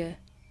Imgur.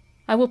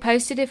 I will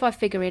post it if I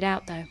figure it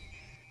out though.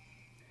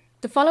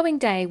 The following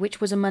day,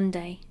 which was a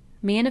Monday,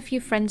 me and a few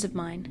friends of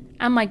mine,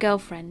 and my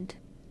girlfriend,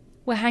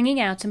 were hanging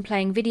out and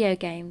playing video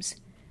games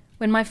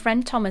when my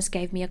friend Thomas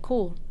gave me a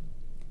call.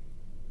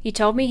 He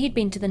told me he'd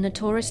been to the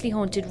notoriously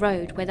haunted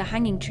road where the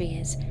hanging tree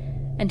is,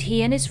 and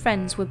he and his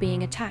friends were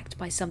being attacked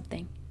by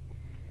something.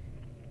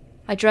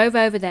 I drove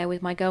over there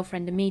with my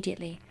girlfriend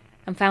immediately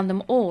and found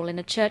them all in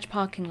a church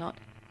parking lot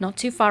not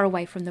too far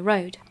away from the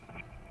road.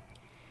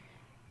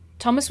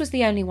 Thomas was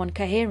the only one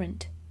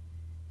coherent.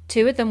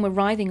 2 of them were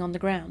writhing on the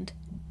ground.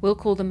 We'll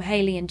call them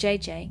Haley and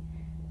JJ,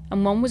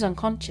 and one was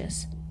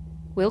unconscious.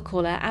 We'll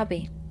call her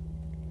Abby.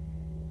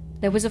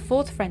 There was a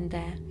 4th friend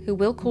there, who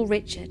we'll call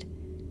Richard,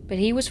 but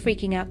he was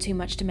freaking out too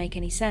much to make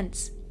any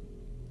sense.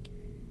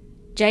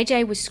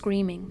 JJ was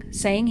screaming,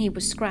 saying he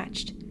was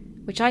scratched,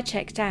 which I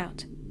checked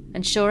out,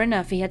 and sure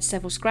enough he had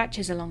several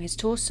scratches along his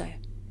torso.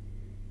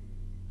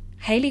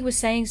 Haley was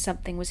saying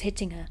something was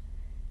hitting her,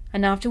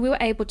 and after we were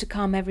able to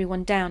calm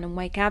everyone down and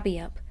wake Abby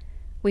up,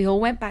 we all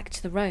went back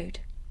to the road.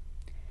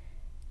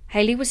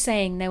 Haley was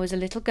saying there was a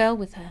little girl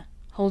with her,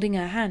 holding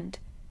her hand,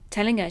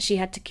 telling her she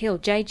had to kill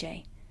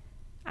JJ,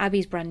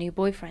 Abby's brand new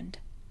boyfriend.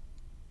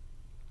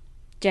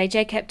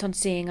 JJ kept on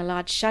seeing a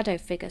large shadow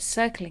figure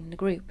circling the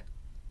group.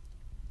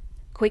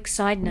 Quick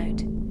side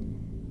note,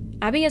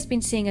 Abby has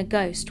been seeing a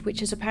ghost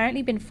which has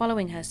apparently been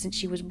following her since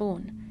she was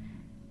born,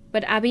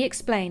 but Abby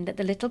explained that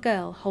the little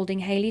girl holding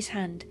Haley's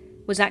hand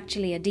was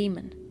actually a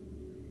demon.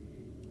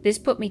 This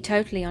put me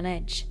totally on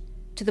edge,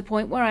 to the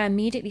point where I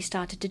immediately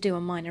started to do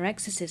a minor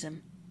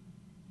exorcism.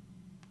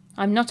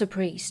 I'm not a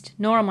priest,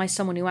 nor am I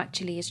someone who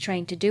actually is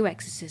trained to do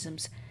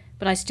exorcisms,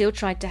 but I still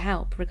tried to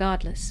help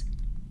regardless.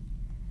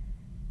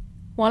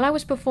 While I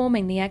was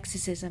performing the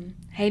exorcism,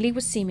 Haley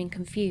was seeming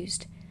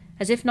confused,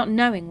 as if not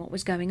knowing what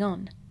was going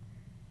on.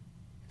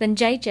 Then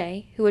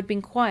JJ, who had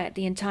been quiet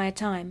the entire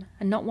time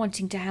and not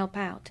wanting to help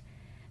out,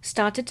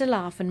 started to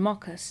laugh and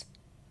mock us,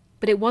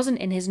 but it wasn't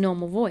in his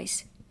normal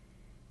voice.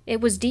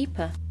 It was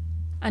deeper,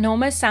 and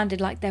almost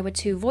sounded like there were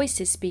two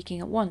voices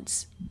speaking at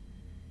once.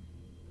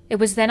 It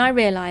was then I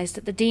realized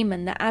that the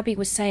demon that Abby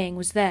was saying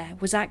was there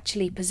was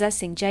actually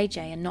possessing JJ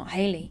and not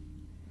Haley.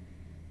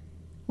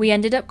 We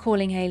ended up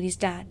calling Haley's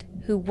dad,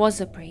 who was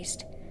a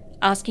priest,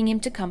 asking him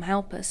to come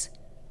help us,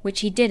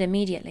 which he did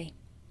immediately.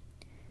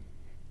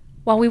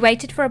 While we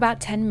waited for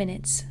about 10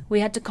 minutes, we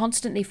had to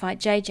constantly fight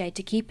JJ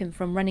to keep him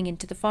from running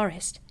into the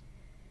forest.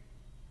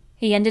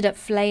 He ended up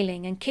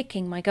flailing and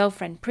kicking my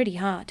girlfriend pretty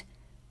hard,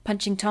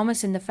 punching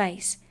Thomas in the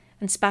face,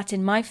 and spat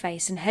in my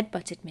face and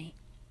headbutted me.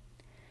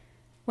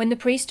 When the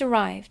priest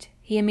arrived,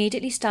 he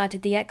immediately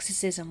started the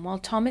exorcism while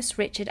Thomas,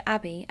 Richard,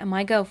 Abby, and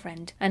my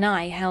girlfriend and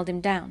I held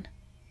him down.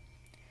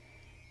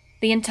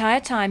 The entire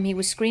time he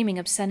was screaming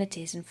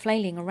obscenities and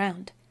flailing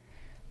around.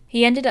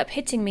 He ended up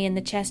hitting me in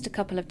the chest a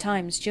couple of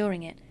times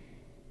during it.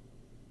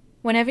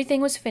 When everything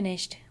was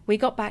finished, we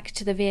got back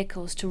to the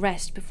vehicles to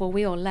rest before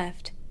we all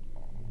left.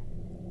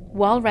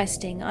 While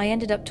resting, I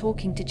ended up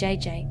talking to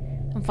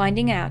JJ and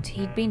finding out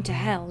he'd been to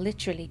hell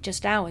literally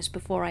just hours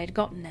before I had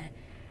gotten there,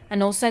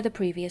 and also the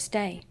previous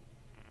day.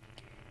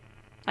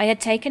 I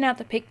had taken out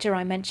the picture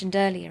I mentioned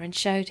earlier and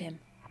showed him,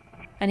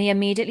 and he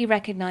immediately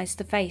recognized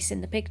the face in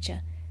the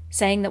picture,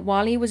 saying that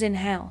while he was in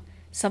hell,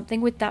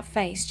 something with that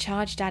face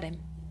charged at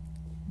him.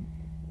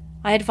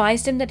 I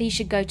advised him that he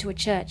should go to a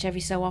church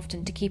every so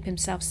often to keep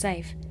himself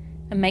safe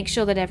and make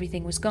sure that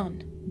everything was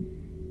gone.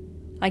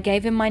 I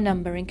gave him my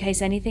number in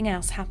case anything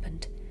else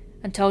happened,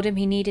 and told him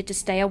he needed to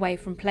stay away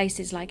from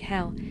places like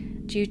hell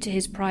due to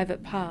his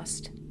private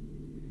past.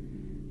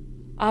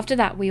 After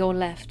that, we all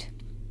left.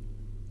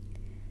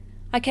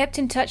 I kept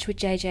in touch with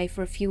JJ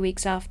for a few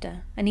weeks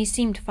after, and he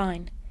seemed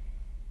fine,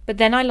 but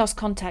then I lost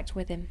contact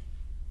with him.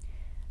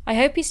 I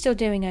hope he's still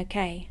doing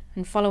okay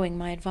and following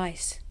my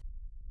advice.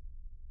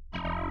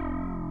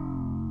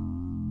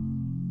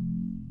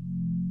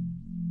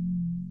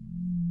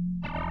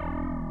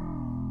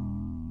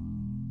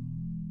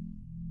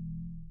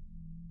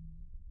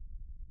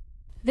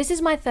 This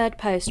is my third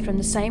post from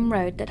the same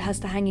road that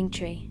has the hanging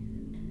tree,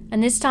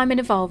 and this time it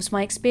involves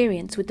my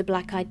experience with the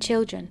black-eyed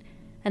children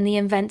and the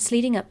events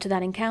leading up to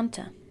that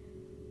encounter.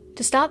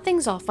 To start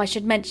things off, I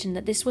should mention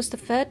that this was the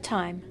third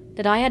time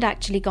that I had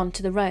actually gone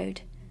to the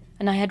road,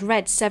 and I had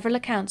read several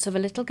accounts of a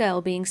little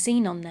girl being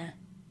seen on there.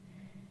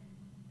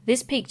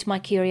 This piqued my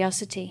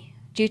curiosity,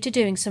 due to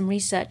doing some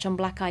research on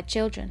black-eyed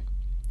children.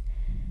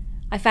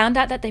 I found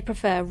out that they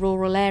prefer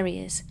rural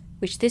areas,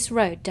 which this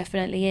road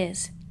definitely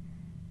is.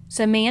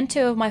 So me and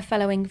two of my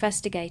fellow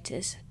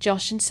investigators,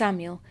 Josh and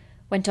Samuel,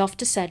 went off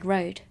to said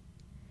road.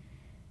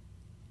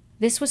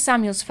 This was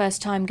Samuel's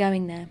first time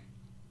going there,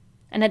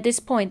 and at this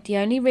point the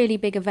only really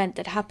big event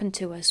that happened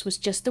to us was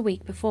just the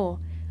week before,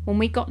 when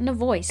we'd gotten a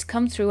voice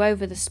come through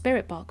over the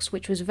spirit box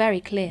which was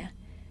very clear.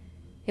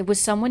 It was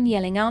someone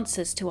yelling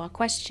answers to our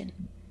question,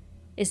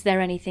 "Is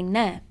there anything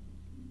there?"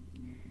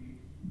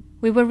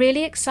 We were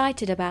really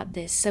excited about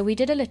this, so we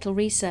did a little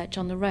research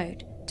on the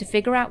road to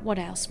figure out what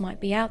else might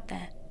be out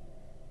there.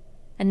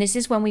 And this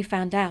is when we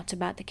found out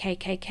about the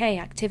KKK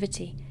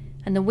activity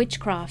and the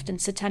witchcraft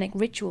and satanic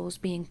rituals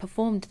being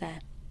performed there.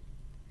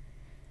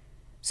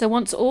 So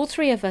once all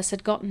three of us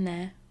had gotten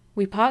there,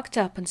 we parked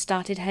up and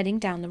started heading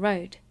down the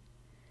road.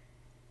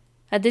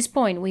 At this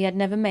point we had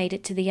never made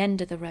it to the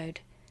end of the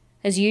road,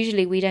 as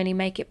usually we'd only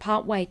make it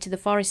part way to the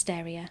forest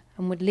area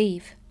and would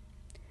leave.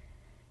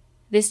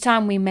 This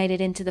time we made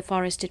it into the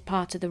forested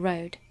part of the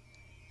road,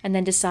 and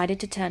then decided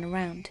to turn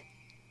around.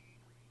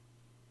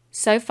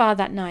 So far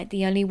that night,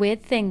 the only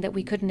weird thing that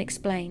we couldn't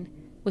explain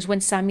was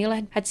when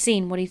Samuel had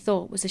seen what he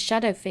thought was a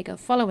shadow figure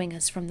following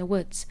us from the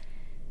woods,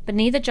 but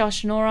neither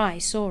Josh nor I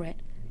saw it,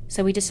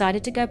 so we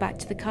decided to go back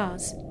to the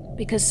cars,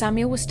 because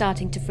Samuel was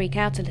starting to freak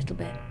out a little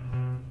bit.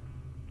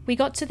 We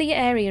got to the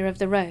area of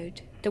the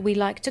road that we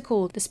like to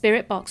call the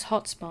Spirit Box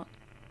hotspot.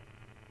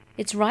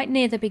 It's right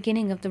near the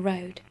beginning of the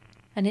road,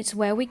 and it's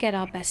where we get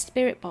our best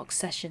spirit box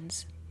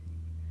sessions.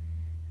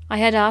 I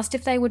had asked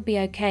if they would be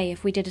okay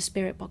if we did a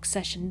spirit box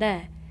session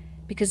there,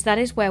 because that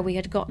is where we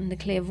had gotten the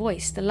clear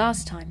voice the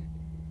last time.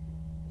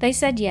 They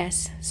said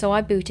yes, so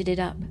I booted it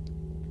up.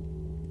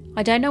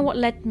 I don't know what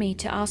led me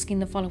to asking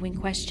the following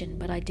question,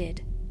 but I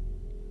did.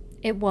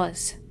 It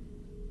was,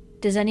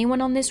 does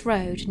anyone on this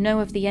road know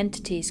of the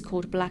entities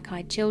called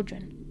black-eyed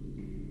children?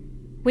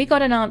 We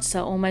got an answer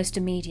almost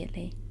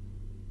immediately.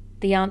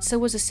 The answer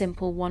was a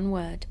simple one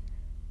word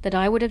that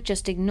I would have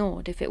just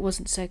ignored if it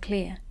wasn't so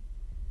clear.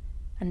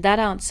 And that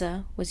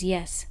answer was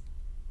yes,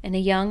 in a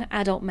young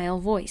adult male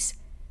voice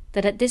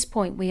that at this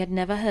point we had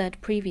never heard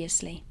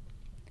previously.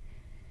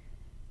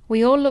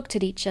 We all looked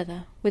at each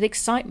other with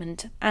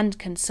excitement and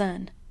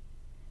concern.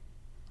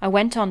 I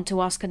went on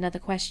to ask another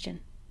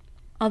question.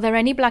 Are there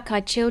any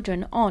black-eyed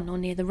children on or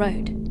near the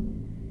road?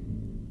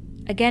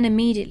 Again,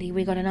 immediately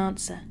we got an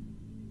answer.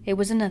 It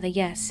was another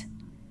yes,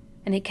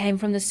 and it came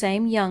from the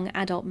same young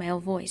adult male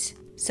voice,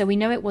 so we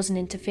know it wasn't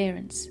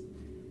interference.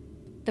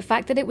 The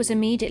fact that it was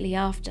immediately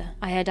after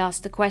I had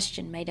asked the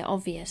question made it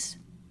obvious.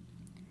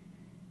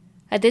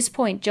 At this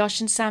point, Josh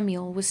and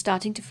Samuel were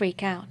starting to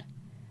freak out,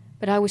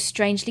 but I was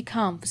strangely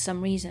calm for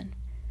some reason.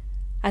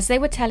 As they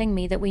were telling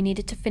me that we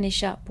needed to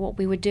finish up what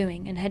we were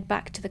doing and head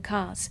back to the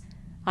cars,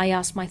 I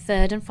asked my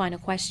third and final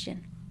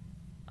question.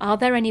 Are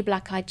there any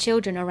black-eyed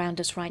children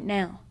around us right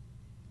now?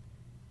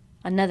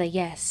 Another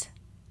yes.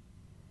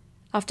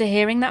 After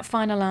hearing that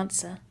final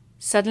answer,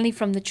 suddenly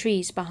from the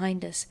trees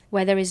behind us,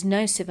 where there is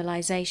no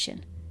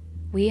civilization,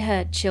 we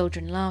heard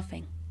children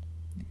laughing.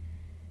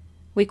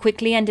 We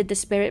quickly ended the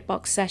spirit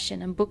box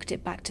session and booked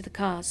it back to the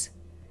cars.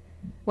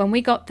 When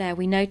we got there,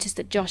 we noticed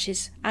that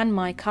Josh's and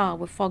my car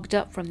were fogged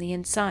up from the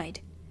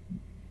inside.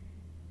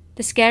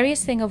 The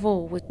scariest thing of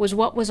all was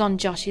what was on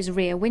Josh's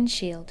rear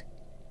windshield.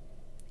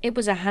 It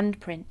was a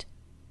handprint.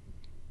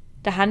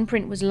 The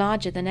handprint was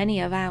larger than any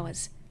of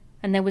ours,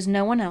 and there was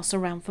no one else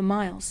around for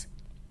miles.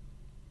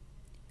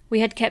 We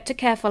had kept a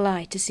careful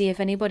eye to see if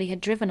anybody had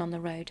driven on the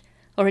road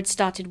or had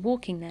started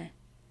walking there.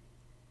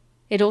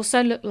 It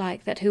also looked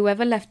like that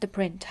whoever left the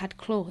print had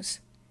claws.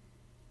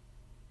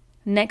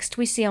 Next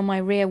we see on my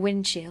rear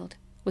windshield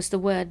was the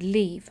word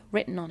leave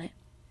written on it.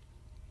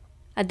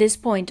 At this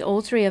point,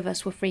 all three of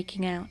us were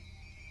freaking out.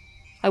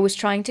 I was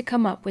trying to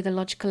come up with a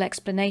logical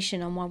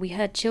explanation on why we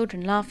heard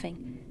children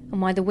laughing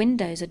and why the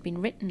windows had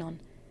been written on,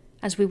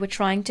 as we were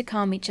trying to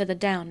calm each other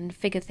down and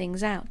figure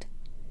things out.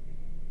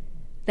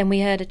 Then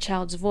we heard a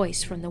child's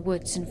voice from the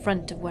woods in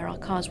front of where our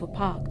cars were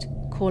parked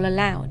call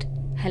aloud,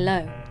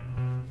 "Hello."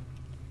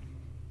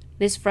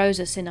 This froze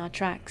us in our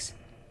tracks.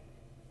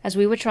 As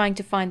we were trying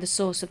to find the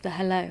source of the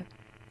hello,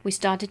 we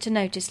started to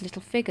notice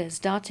little figures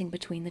darting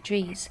between the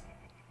trees.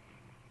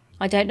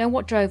 I don't know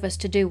what drove us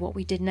to do what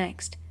we did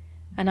next,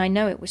 and I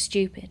know it was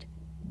stupid,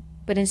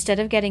 but instead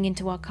of getting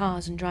into our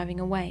cars and driving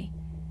away,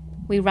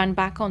 we ran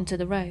back onto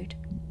the road.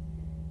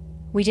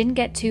 We didn't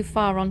get too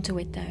far onto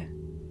it though,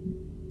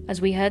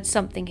 as we heard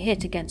something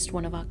hit against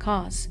one of our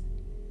cars.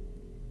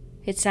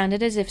 It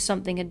sounded as if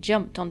something had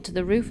jumped onto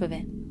the roof of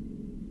it.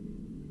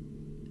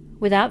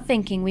 Without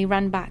thinking, we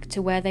ran back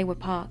to where they were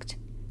parked,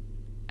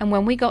 and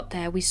when we got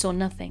there we saw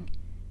nothing,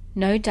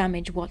 no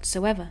damage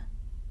whatsoever.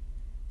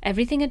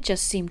 Everything had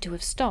just seemed to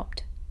have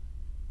stopped.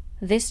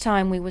 This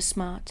time we were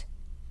smart,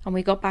 and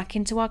we got back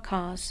into our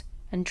cars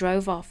and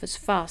drove off as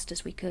fast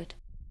as we could.